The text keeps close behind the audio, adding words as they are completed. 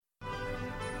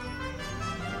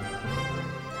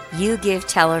You give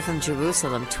Teller from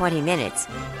Jerusalem 20 minutes,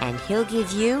 and he'll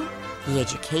give you the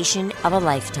education of a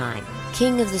lifetime.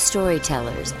 King of the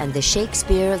storytellers and the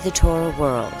Shakespeare of the Torah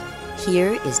world,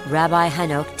 here is Rabbi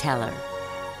Hanok Teller.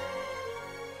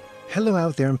 Hello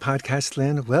out there in podcast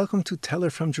land. Welcome to Teller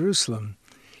from Jerusalem.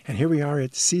 And here we are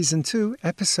at Season 2,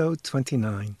 Episode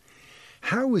 29.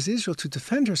 How was Israel to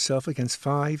defend herself against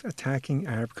 5 attacking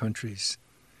Arab countries?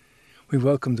 We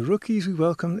welcome the rookies, we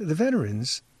welcome the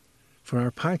veterans for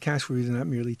our podcast where we do not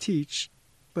merely teach,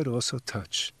 but also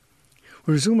touch.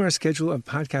 We resume our schedule of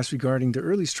podcasts regarding the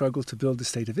early struggle to build the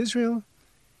State of Israel.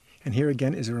 And here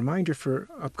again is a reminder for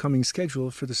upcoming schedule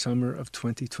for the summer of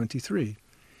 2023.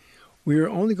 We are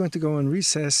only going to go on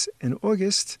recess in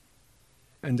August,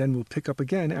 and then we'll pick up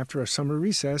again after our summer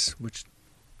recess, which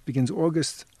begins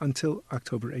August until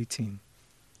October 18.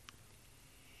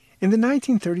 In the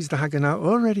 1930s, the Haganah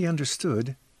already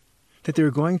understood that they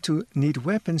were going to need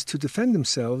weapons to defend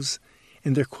themselves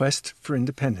in their quest for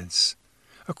independence.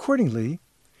 Accordingly,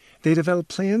 they developed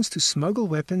plans to smuggle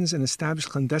weapons and establish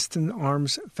clandestine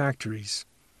arms factories.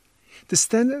 The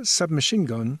Sten submachine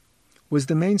gun was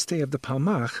the mainstay of the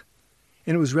Palmach,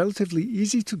 and it was relatively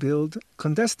easy to build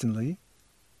clandestinely,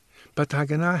 but the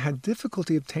Haganah had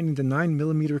difficulty obtaining the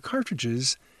 9mm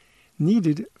cartridges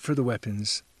needed for the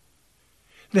weapons.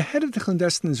 The head of the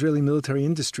clandestine Israeli military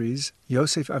industries,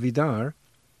 Yosef Avidar,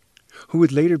 who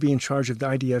would later be in charge of the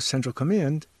IDF Central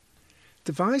Command,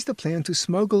 devised a plan to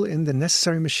smuggle in the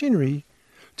necessary machinery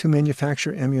to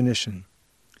manufacture ammunition.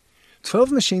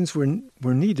 12 machines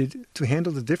were needed to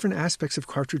handle the different aspects of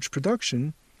cartridge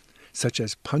production, such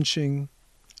as punching,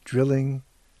 drilling,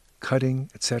 cutting,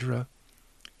 etc.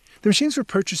 The machines were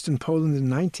purchased in Poland in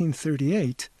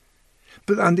 1938,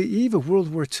 but on the eve of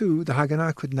World War II, the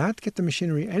Haganah could not get the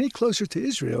machinery any closer to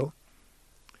Israel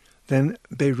than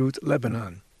Beirut,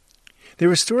 Lebanon. They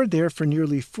were stored there for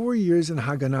nearly 4 years in a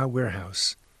Haganah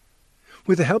warehouse.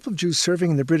 With the help of Jews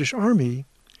serving in the British Army,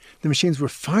 the machines were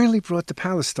finally brought to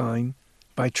Palestine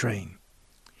by train.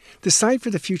 The site for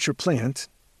the future plant,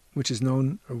 which was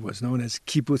known as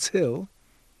Kibbutz Hill,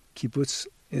 Kibbutz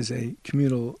is a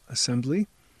communal assembly,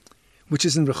 which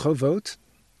is in Rehovot.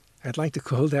 I'd like to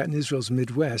call that in Israel's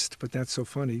Midwest, but that's so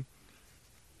funny.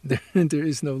 There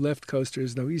is no left coast, there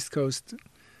is no east coast.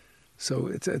 So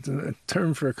it's a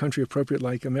term for a country appropriate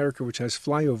like America, which has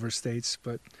flyover states,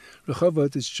 but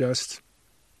Rehovot is just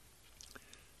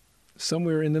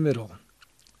somewhere in the middle.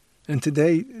 And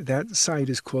today, that site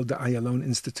is called the Ayalon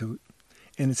Institute,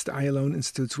 and it's the Ayalon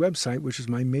Institute's website, which is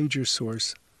my major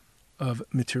source of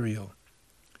material.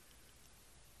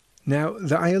 Now,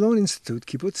 the Ayalon Institute,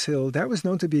 Kibbutz Hill, that was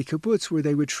known to be a kibbutz where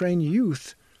they would train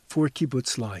youth for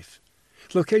kibbutz life.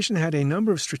 The location had a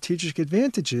number of strategic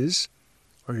advantages,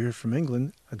 or you're from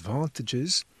England,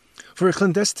 advantages, for a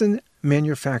clandestine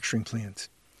manufacturing plant.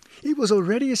 It was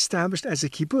already established as a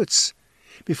kibbutz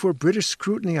before British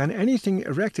scrutiny on anything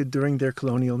erected during their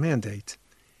colonial mandate.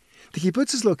 The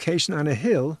kibbutz's location on a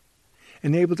hill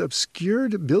enabled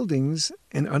obscured buildings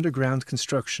and underground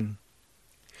construction.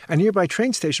 A nearby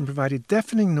train station provided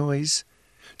deafening noise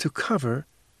to cover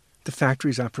the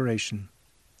factory's operation.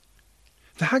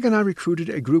 The Haganah recruited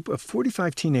a group of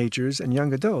 45 teenagers and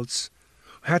young adults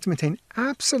who had to maintain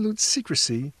absolute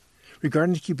secrecy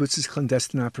regarding the kibbutz's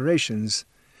clandestine operations,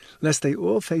 lest they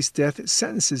all face death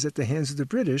sentences at the hands of the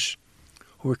British,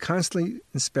 who were constantly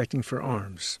inspecting for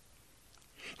arms.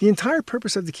 The entire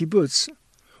purpose of the kibbutz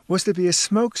was to be a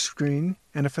smoke screen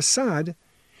and a facade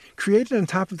created on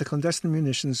top of the clandestine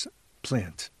munitions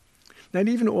plant. Not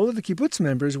even all of the kibbutz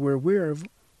members were aware of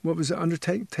what was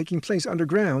taking place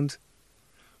underground,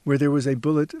 where there was a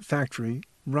bullet factory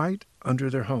right under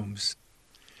their homes.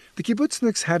 The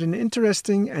kibbutzniks had an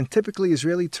interesting and typically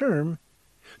Israeli term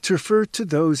to refer to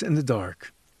those in the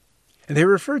dark, and they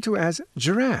were referred to as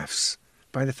giraffes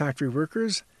by the factory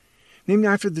workers, named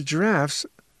after the giraffes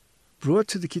brought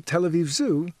to the Tel Aviv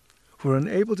Zoo, who were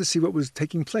unable to see what was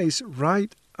taking place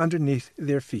right underneath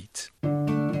their feet.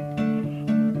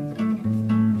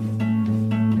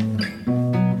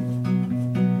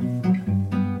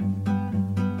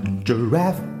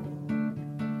 Giraffe,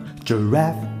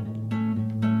 giraffe,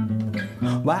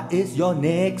 why is your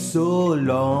neck so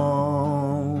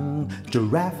long?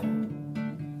 Giraffe,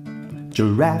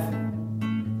 giraffe,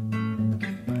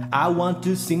 I want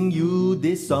to sing you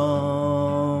this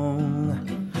song.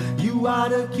 You are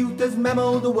the cutest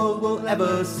mammal the world will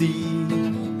ever see.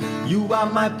 You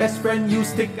are my best friend, you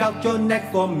stick out your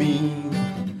neck for me.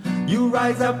 You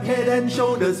rise up head and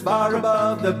shoulders far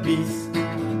above the beast.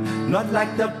 Not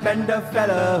like the panda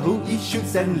fella who eats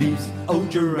shoots and leaves. Oh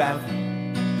giraffe,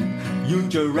 you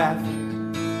giraffe,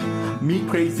 me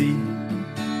crazy.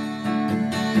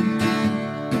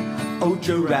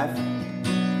 giraffe,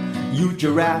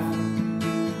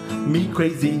 me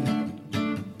crazy.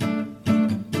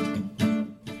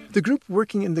 The group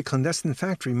working in the clandestine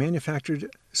factory manufactured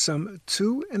some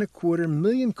 2.25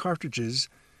 million cartridges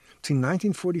between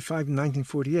 1945 and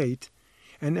 1948,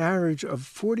 an average of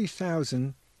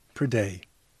 40,000 per day,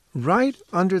 right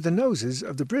under the noses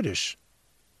of the British.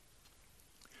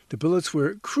 The bullets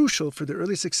were crucial for the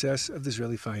early success of the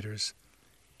Israeli fighters.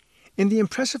 In the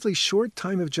impressively short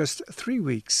time of just 3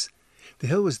 weeks, the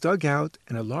hill was dug out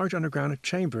and a large underground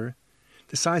chamber,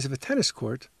 the size of a tennis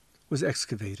court, was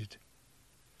excavated.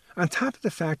 On top of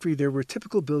the factory there were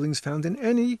typical buildings found in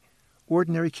any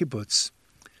ordinary kibbutz: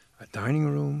 a dining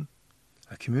room,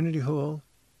 a community hall,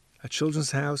 a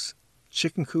children's house,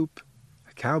 chicken coop,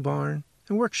 a cow barn,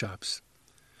 and workshops.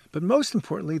 But most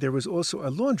importantly, there was also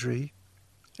a laundry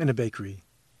and a bakery.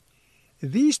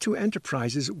 These two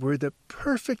enterprises were the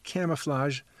perfect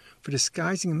camouflage for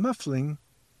disguising and muffling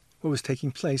what was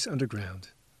taking place underground.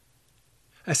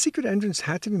 A secret entrance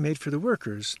had to be made for the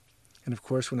workers, and of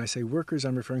course when I say workers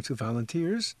I'm referring to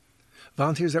volunteers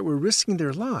that were risking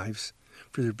their lives,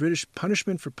 for the British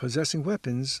punishment for possessing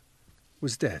weapons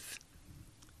was death.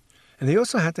 And they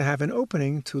also had to have an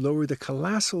opening to lower the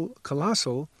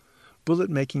colossal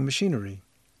bullet-making machinery.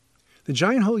 The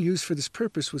giant hole used for this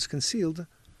purpose was concealed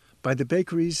by the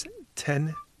bakery's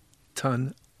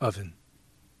 10-ton oven.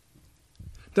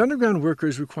 The underground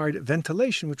workers required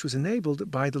ventilation, which was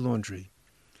enabled by the laundry.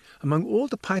 Among all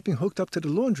the piping hooked up to the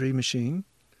laundry machine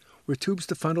were tubes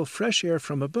to funnel fresh air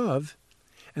from above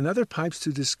and other pipes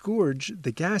to disgorge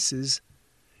the gases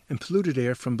and polluted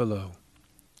air from below.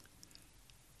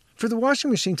 For the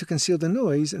washing machine to conceal the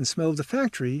noise and smell of the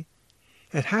factory,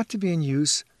 it had to be in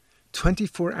use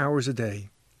 24 hours a day.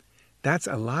 That's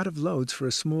a lot of loads for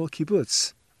a small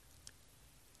kibbutz.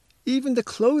 Even the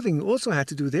clothing also had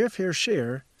to do their fair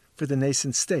share for the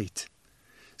nascent state.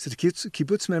 So the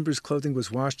kibbutz members' clothing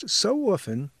was washed so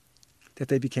often that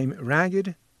they became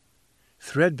ragged,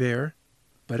 threadbare,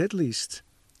 but at least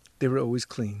they were always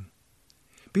clean.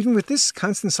 Even with this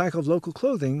constant cycle of local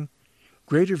clothing,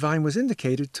 greater volume was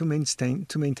indicated to maintain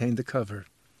the cover.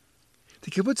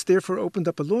 The kibbutz therefore opened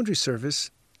up a laundry service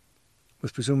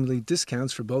with presumably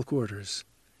discounts for bulk orders.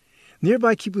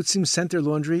 Nearby kibbutzim sent their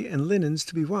laundry and linens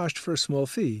to be washed for a small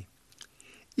fee.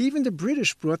 Even the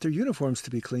British brought their uniforms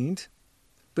to be cleaned,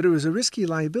 but it was a risky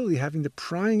liability having the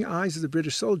prying eyes of the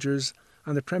British soldiers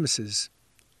on the premises.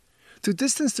 To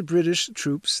distance the British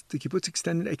troops, the kibbutz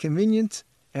extended a convenient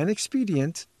and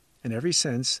expedient, in every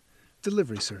sense,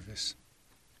 delivery service.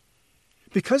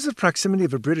 Because of the proximity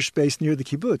of a British base near the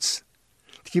kibbutz,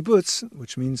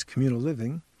 which means communal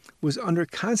living, was under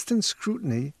constant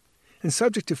scrutiny and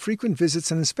subject to frequent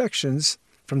visits and inspections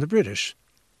from the British.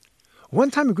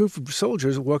 One time a group of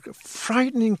soldiers walked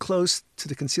frightening close to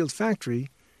the concealed factory,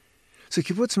 so a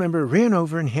kibbutz member ran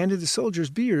over and handed the soldiers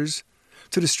beers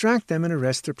to distract them and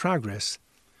arrest their progress.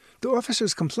 The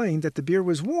officers complained that the beer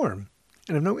was warm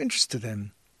and of no interest to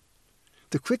them.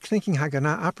 The quick-thinking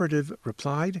Haganah operative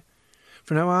replied,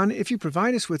 "From now on, if you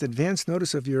provide us with advance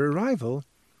notice of your arrival,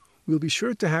 we'll be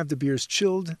sure to have the beers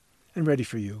chilled and ready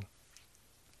for you."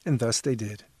 And thus they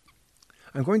did.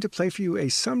 I'm going to play for you a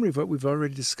summary of what we've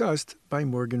already discussed by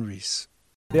Morgan Rees.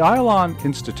 The Ayalon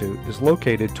Institute is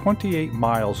located 28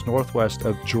 miles northwest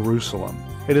of Jerusalem.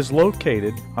 It is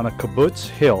located on a kibbutz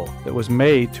hill that was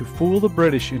made to fool the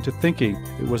British into thinking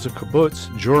it was a kibbutz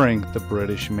during the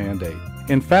British Mandate.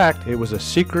 In fact, it was a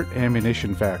secret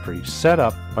ammunition factory set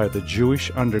up by the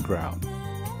Jewish underground.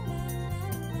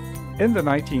 In the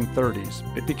 1930s,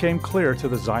 it became clear to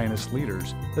the Zionist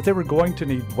leaders that they were going to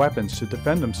need weapons to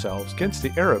defend themselves against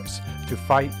the Arabs to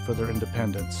fight for their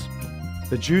independence.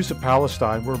 The Jews of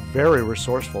Palestine were very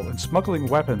resourceful in smuggling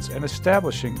weapons and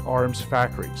establishing arms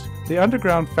factories. The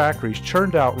underground factories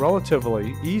churned out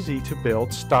relatively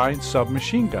easy-to-build Stein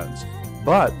submachine guns,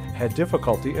 but had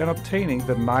difficulty in obtaining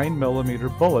the 9mm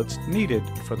bullets needed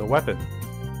for the weapon.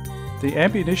 The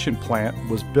ammunition plant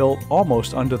was built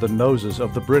almost under the noses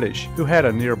of the British, who had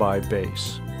a nearby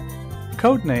base.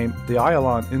 Codenamed the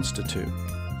Ayalon Institute,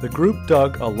 the group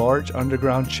dug a large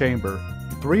underground chamber,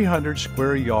 300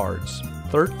 square yards,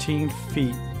 13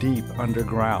 feet deep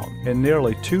underground, and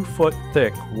nearly 2-foot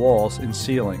thick walls and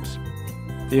ceilings.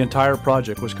 The entire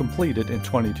project was completed in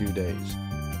 22 days.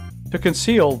 To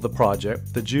conceal the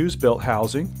project, the Jews built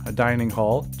housing, a dining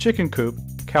hall, chicken coop,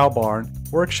 cow barn,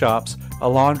 workshops, a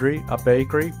laundry, a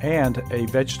bakery, and a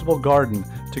vegetable garden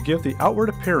to give the outward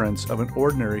appearance of an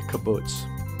ordinary kibbutz.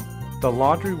 The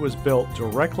laundry was built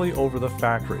directly over the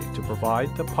factory to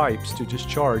provide the pipes to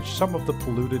discharge some of the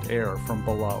polluted air from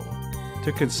below.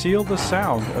 To conceal the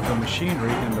sound of the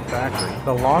machinery in the factory,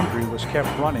 the laundry was kept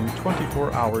running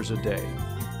 24 hours a day.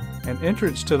 An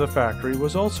entrance to the factory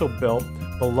was also built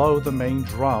below the main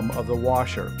drum of the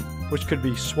washer, which could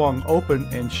be swung open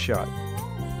and shut.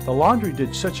 The laundry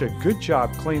did such a good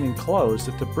job cleaning clothes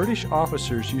that the British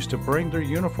officers used to bring their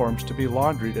uniforms to be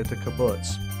laundried at the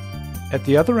kibbutz. At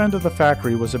the other end of the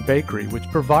factory was a bakery which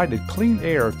provided clean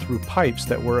air through pipes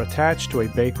that were attached to a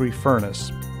bakery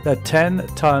furnace. The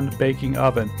 10-ton baking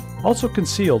oven also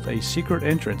concealed a secret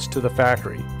entrance to the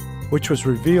factory, which was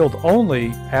revealed only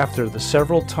after the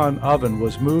several-ton oven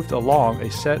was moved along a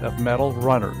set of metal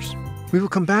runners. We will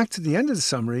come back to the end of the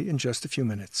summary in just a few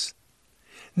minutes.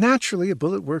 Naturally, a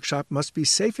bullet workshop must be a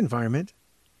safe environment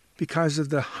because of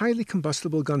the highly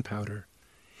combustible gunpowder.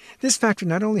 This factory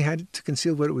not only had to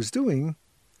conceal what it was doing,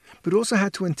 but also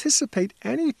had to anticipate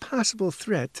any possible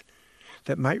threat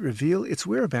that might reveal its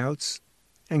whereabouts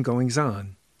and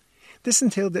goings-on. This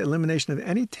entailed the elimination of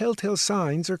any telltale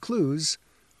signs or clues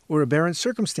or aberrant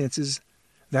circumstances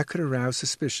that could arouse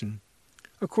suspicion.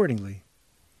 Accordingly,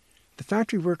 the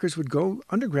factory workers would go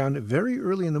underground very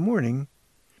early in the morning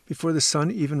before the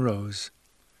sun even rose.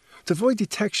 To avoid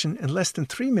detection, in less than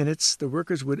 3 minutes, the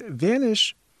workers would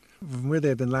vanish from where they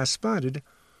had been last spotted,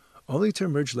 only to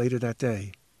emerge later that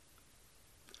day.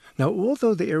 Now,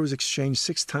 although the air was exchanged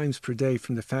 6 times per day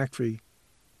from the factory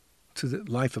to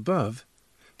the life above,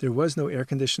 there was no air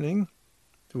conditioning.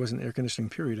 There was an air conditioning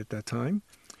period at that time.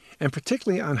 And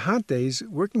particularly on hot days,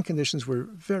 working conditions were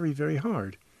very, very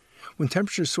hard. When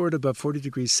temperatures soared above 40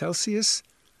 degrees Celsius,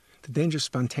 the danger of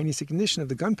spontaneous ignition of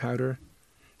the gunpowder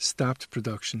stopped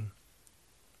production.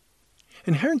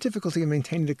 Inherent difficulty in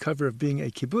maintaining the cover of being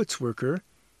a kibbutz worker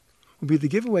would be the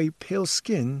giveaway pale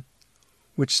skin,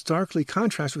 which starkly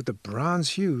contrasts with the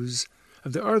bronze hues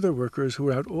of the other workers who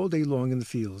were out all day long in the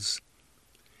fields.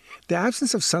 The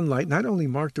absence of sunlight not only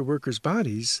marked the workers'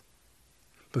 bodies,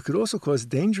 but could also cause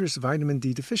dangerous vitamin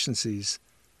D deficiencies.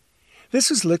 This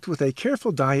was licked with a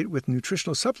careful diet with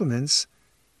nutritional supplements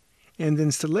and the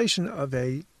installation of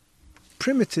a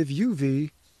primitive UV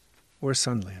or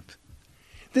sun lamp.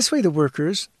 This way the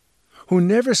workers, who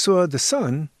never saw the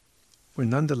sun, were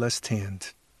nonetheless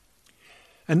tanned.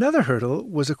 Another hurdle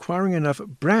was acquiring enough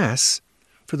brass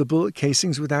for the bullet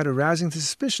casings without arousing the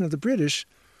suspicion of the British,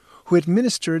 who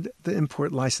administered the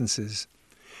import licenses.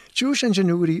 Jewish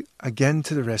ingenuity again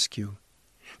to the rescue.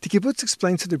 The kibbutz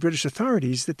explained to the British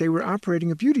authorities that they were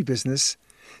operating a beauty business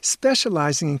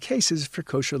specializing in cases for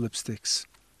kosher lipsticks.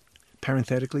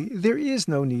 Parenthetically, there is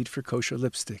no need for kosher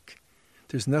lipstick.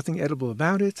 There's nothing edible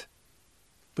about it,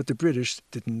 but the British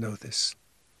didn't know this.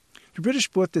 The British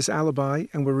bought this alibi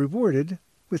and were rewarded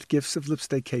with gifts of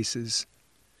lipstick cases.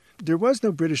 There was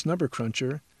no British number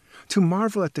cruncher to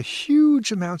marvel at the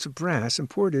huge amounts of brass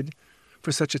imported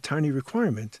for such a tiny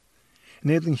requirement,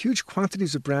 enabling huge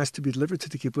quantities of brass to be delivered to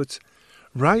the kibbutz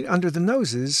right under the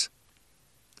noses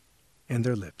and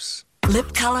their lips.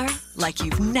 Lip color like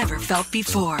you've never felt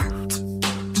before.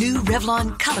 New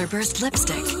Revlon Color Burst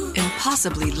Lipstick.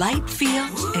 Impossibly light feel,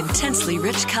 intensely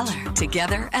rich color.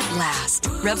 Together at last.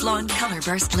 Revlon Color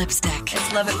Burst Lipstick.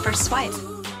 It's love at first swipe.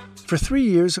 For 3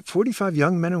 years, 45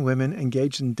 young men and women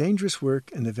engaged in dangerous work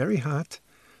in the very hot,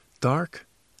 dark,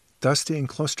 dusty, and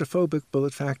claustrophobic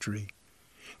bullet factory.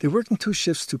 They worked in 2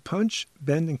 shifts to punch,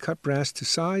 bend, and cut brass to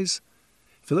size,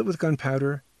 fill it with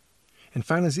gunpowder, and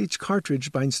finalize each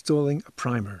cartridge by installing a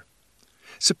primer.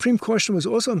 Supreme caution was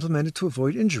also implemented to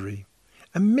avoid injury.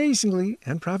 Amazingly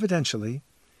and providentially,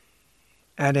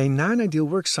 at a non-ideal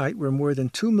work site where more than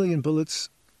 2 million bullets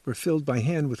were filled by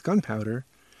hand with gunpowder,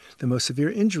 the most severe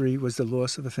injury was the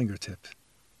loss of a fingertip.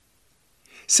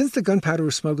 Since the gunpowder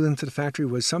was smuggled into the factory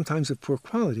was sometimes of poor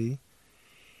quality,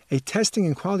 a testing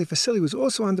and quality facility was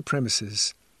also on the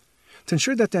premises. To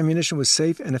ensure that the ammunition was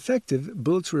safe and effective,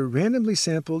 bullets were randomly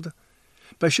sampled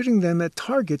by shooting them at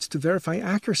targets to verify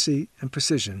accuracy and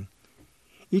precision.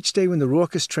 Each day when the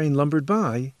raucous train lumbered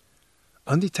by,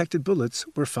 undetected bullets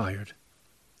were fired.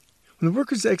 When the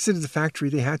workers exited the factory,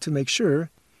 they had to make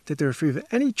sure that they were free of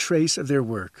any trace of their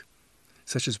work,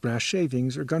 such as brass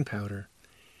shavings or gunpowder.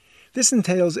 This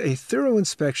entails a thorough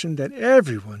inspection that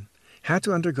everyone had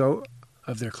to undergo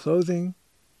of their clothing,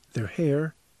 their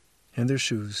hair, and their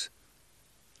shoes.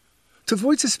 To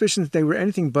avoid suspicion that they were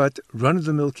anything but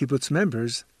run-of-the-mill kibbutz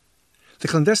members, the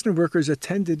clandestine workers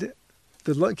attended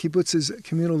the kibbutz's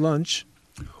communal lunch,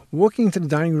 walking into the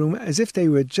dining room as if they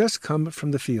had just come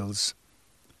from the fields.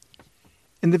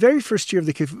 In the very first year of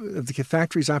the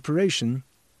factory's operation,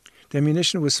 the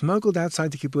ammunition was smuggled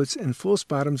outside the kibbutz in false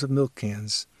bottoms of milk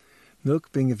cans,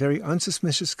 milk being a very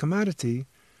unsuspicious commodity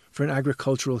for an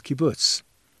agricultural kibbutz.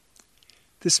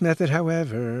 This method,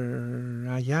 however,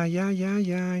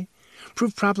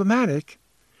 proved problematic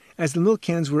as the milk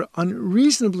cans were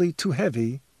unreasonably too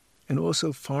heavy and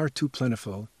also far too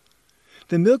plentiful.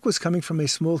 The milk was coming from a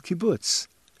small kibbutz,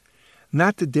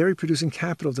 not the dairy-producing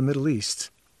capital of the Middle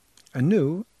East. A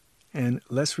new and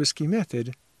less risky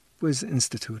method was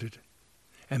instituted.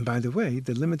 And by the way,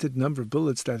 the limited number of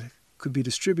bullets that could be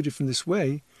distributed from this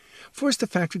way forced the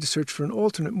factory to search for an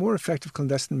alternate, more effective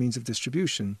clandestine means of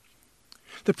distribution.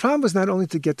 The problem was not only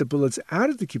to get the bullets out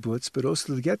of the kibbutz, but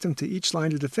also to get them to each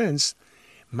line of defense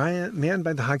manned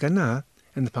by the Haganah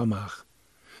and the Palmach.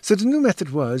 So the new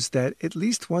method was that at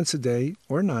least once a day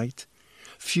or night,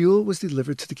 fuel was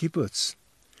delivered to the kibbutz.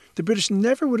 The British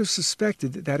never would have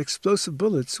suspected that explosive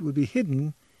bullets would be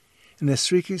hidden in a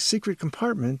secret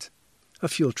compartment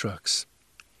of fuel trucks.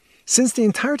 Since the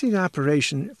entirety of the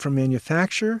operation, from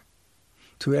manufacture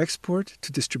to export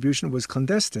to distribution, was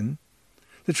clandestine,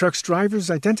 the truck's driver's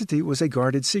identity was a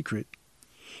guarded secret.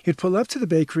 He'd pull up to the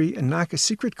bakery and knock a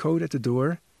secret code at the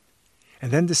door,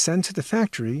 and then descend to the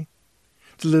factory,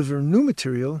 deliver new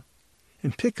material,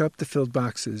 and pick up the filled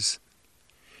boxes.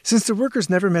 Since the workers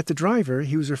never met the driver,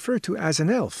 he was referred to as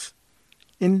an elf,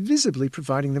 invisibly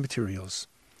providing the materials.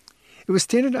 It was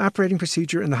standard operating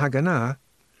procedure in the Haganah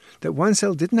that one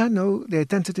cell did not know the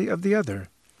identity of the other.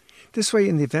 This way,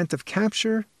 in the event of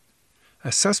capture,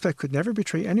 a suspect could never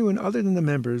betray anyone other than the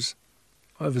members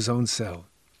of his own cell.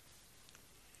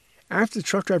 After the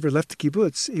truck driver left the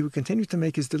kibbutz, he would continue to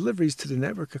make his deliveries to the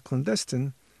network of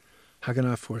clandestine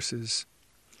Haganah forces.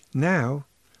 Now,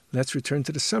 let's return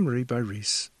to the summary by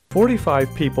Reese.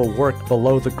 45 people worked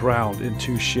below the ground in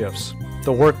 2 shifts.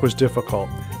 The work was difficult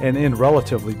and in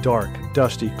relatively dark,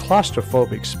 dusty,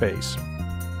 claustrophobic space.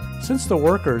 Since the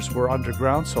workers were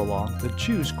underground so long, the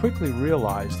Jews quickly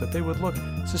realized that they would look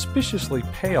suspiciously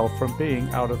pale from being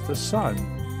out of the sun.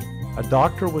 A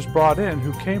doctor was brought in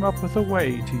who came up with a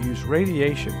way to use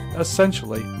radiation,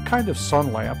 essentially a kind of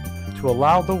sun lamp, to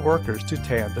allow the workers to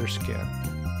tan their skin.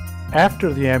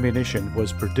 After the ammunition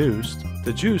was produced,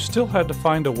 the Jews still had to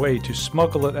find a way to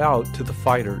smuggle it out to the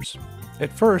fighters.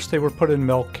 At first, they were put in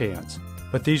milk cans,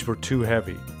 but these were too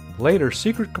heavy. Later,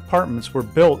 secret compartments were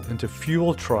built into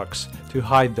fuel trucks to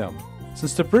hide them,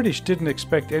 since the British didn't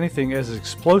expect anything as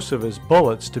explosive as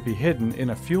bullets to be hidden in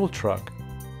a fuel truck.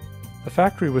 The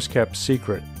factory was kept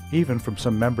secret, even from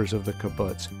some members of the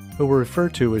kibbutz, who were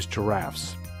referred to as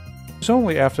giraffes. It was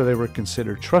only after they were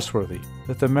considered trustworthy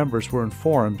that the members were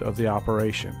informed of the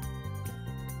operation.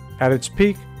 At its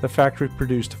peak, the factory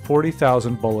produced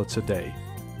 40,000 bullets a day.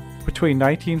 Between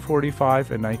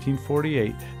 1945 and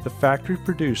 1948, the factory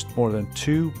produced more than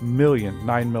 2 million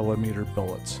 9mm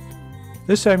bullets.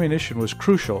 This ammunition was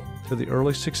crucial to the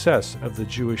early success of the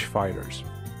Jewish fighters.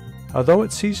 Although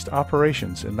it ceased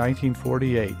operations in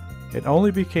 1948, it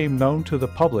only became known to the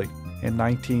public in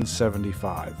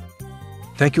 1975.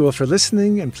 Thank you all for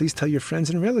listening, and please tell your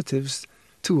friends and relatives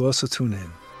to also tune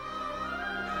in.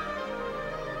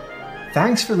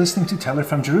 Thanks for listening to Teller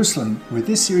from Jerusalem, where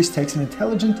this series takes an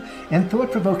intelligent and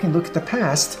thought-provoking look at the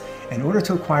past in order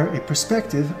to acquire a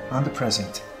perspective on the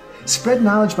present. Spread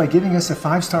knowledge by giving us a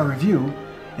 5-star review,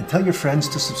 and tell your friends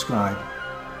to subscribe.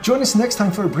 Join us next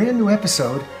time for a brand new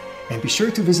episode, and be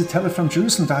sure to visit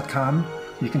tellerfromjerusalem.com,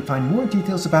 where you can find more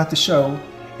details about the show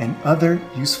and other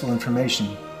useful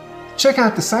information. Check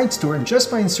out the site store, and just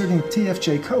by inserting a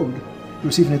TFJ code, you'll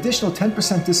receive an additional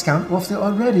 10% discount off the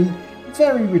already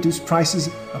very reduced prices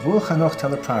of all Hanoch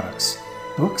Teller products,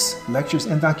 books, lectures,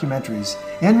 and documentaries.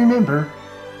 And remember,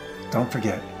 don't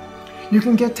forget, you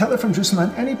can get Teller from Jerusalem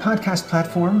on any podcast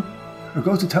platform, or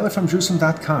go to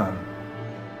tellerfromjerusalem.com.